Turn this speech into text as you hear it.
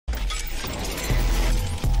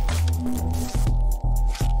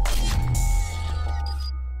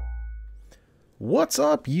What's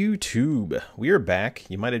up, YouTube? We are back.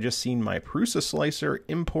 You might have just seen my Prusa Slicer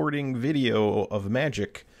importing video of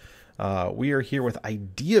magic. We are here with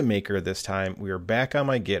Ideamaker this time. We are back on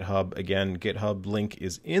my GitHub. Again, GitHub link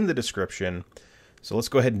is in the description. So let's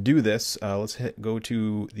go ahead and do this. Let's go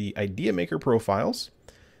to the Ideamaker Profiles.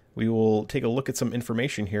 We will take a look at some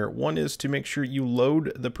information here. One is to make sure you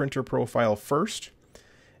load the printer profile first.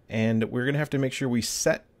 And we're going to have to make sure we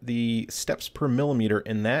set the steps per millimeter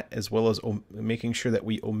in that, as well as making sure that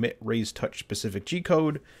we omit raise touch specific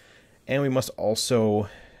G-code. And we must also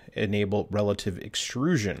enable relative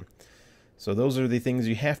extrusion. So those are the things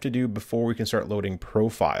you have to do before we can start loading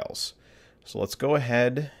profiles. So let's go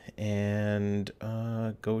ahead and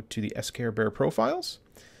go to the Ideamaker Profiles.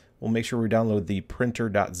 We'll make sure we download the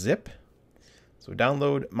printer.zip. So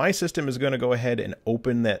download. My system is going to go ahead and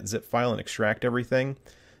open that zip file and extract everything.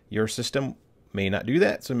 Your system may not do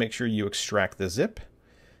that, so make sure you extract the zip.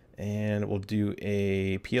 And we'll do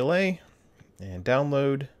a PLA and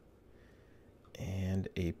download and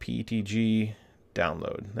a PETG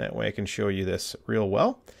download. That way I can show you this real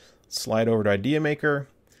well. Slide over to Ideamaker.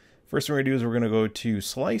 First thing we're going to do is we're going to go to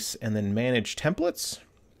Slice and then Manage Templates.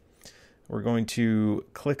 We're going to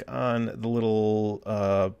click on the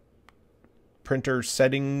little printer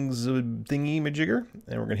settings thingy-majigger,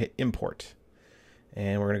 and we're going to hit Import.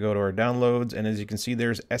 And we're going to go to our downloads, and as you can see,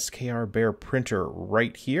 there's SKR Bear Printer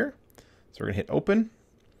right here. So we're going to hit Open,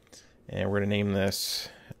 and we're going to name this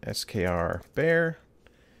SKR Bear.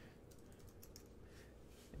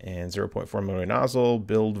 And 0.4 millimeter nozzle,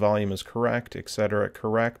 build volume is correct, etc.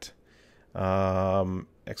 Correct.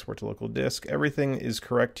 Export to local disk, everything is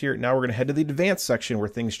correct here. Now we're going to head to the advanced section where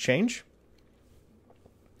things change.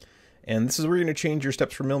 And this is where you're going to change your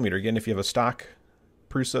steps per millimeter. Again, if you have a stock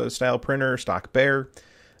Prusa style printer, stock Bear,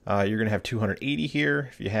 you're going to have 280 here.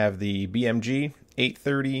 If you have the BMG,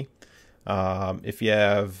 830. If you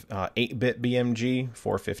have 8-bit BMG,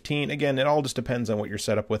 415. Again, it all just depends on what you're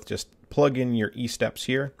set up with. Just plug in your E-steps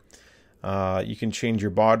here. You can change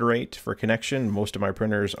your baud rate for connection. Most of my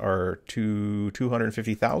printers are to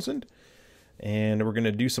 250,000. And we're going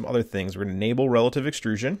to do some other things. We're going to enable relative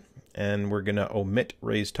extrusion, and we're going to omit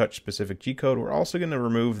raise touch specific G-code. We're also going to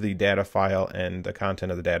remove the data file and the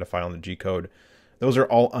content of the data file and the G-code. Those are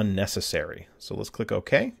all unnecessary. So let's click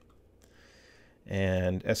OK.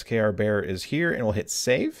 And SKR Bear is here, and we'll hit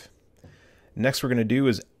Save. Next we're going to do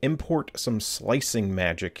is import some slicing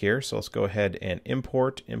magic here. So let's go ahead and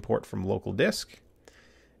import from local disk.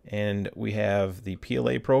 And we have the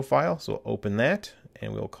PLA profile, so we'll open that,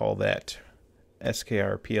 and we'll call that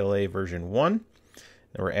SKR PLA version 1. And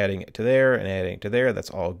we're adding it to there and adding it to there. That's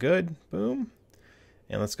all good. Boom.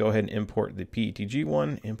 And let's go ahead and import the PETG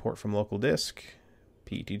one. Import from local disk.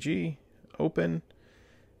 PETG. Open.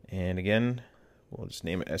 And again, we'll just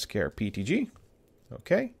name it SKR PETG.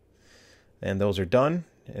 Okay. And those are done.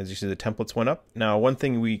 As you see, the templates went up. Now, one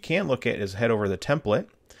thing we can look at is head over to the template.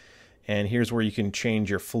 And here's where you can change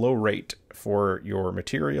your flow rate for your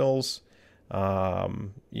materials.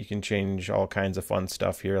 You can change all kinds of fun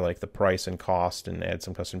stuff here, like the price and cost, and add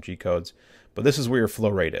some custom G-codes. But this is where your flow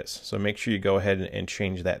rate is. So make sure you go ahead and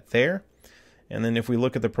change that there. And then if we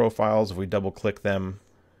look at the profiles, if we double click them,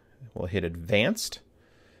 we'll hit Advanced.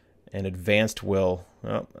 And Advanced will,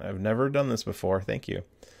 well, I've never done this before. Thank you.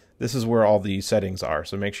 This is where all the settings are.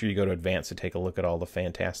 So make sure you go to Advanced to take a look at all the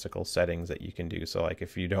fantastical settings that you can do. So like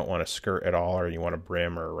if you don't want to skirt at all, or you want a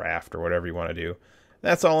brim or a raft or whatever you want to do,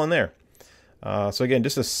 that's all in there. So again,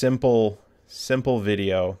 just a simple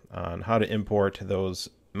video on how to import those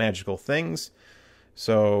magical things.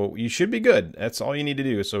 So you should be good. That's all you need to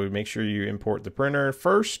do. So make sure you import the printer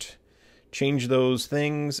first, change those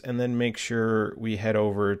things, and then make sure we head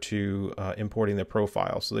over to importing the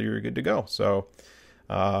profile so that you're good to go. So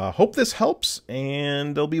hope this helps,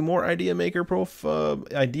 and there'll be more Ideamaker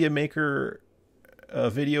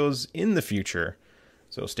videos in the future.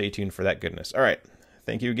 So stay tuned for that goodness. All right.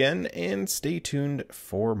 Thank you again, and stay tuned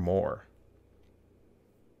for more.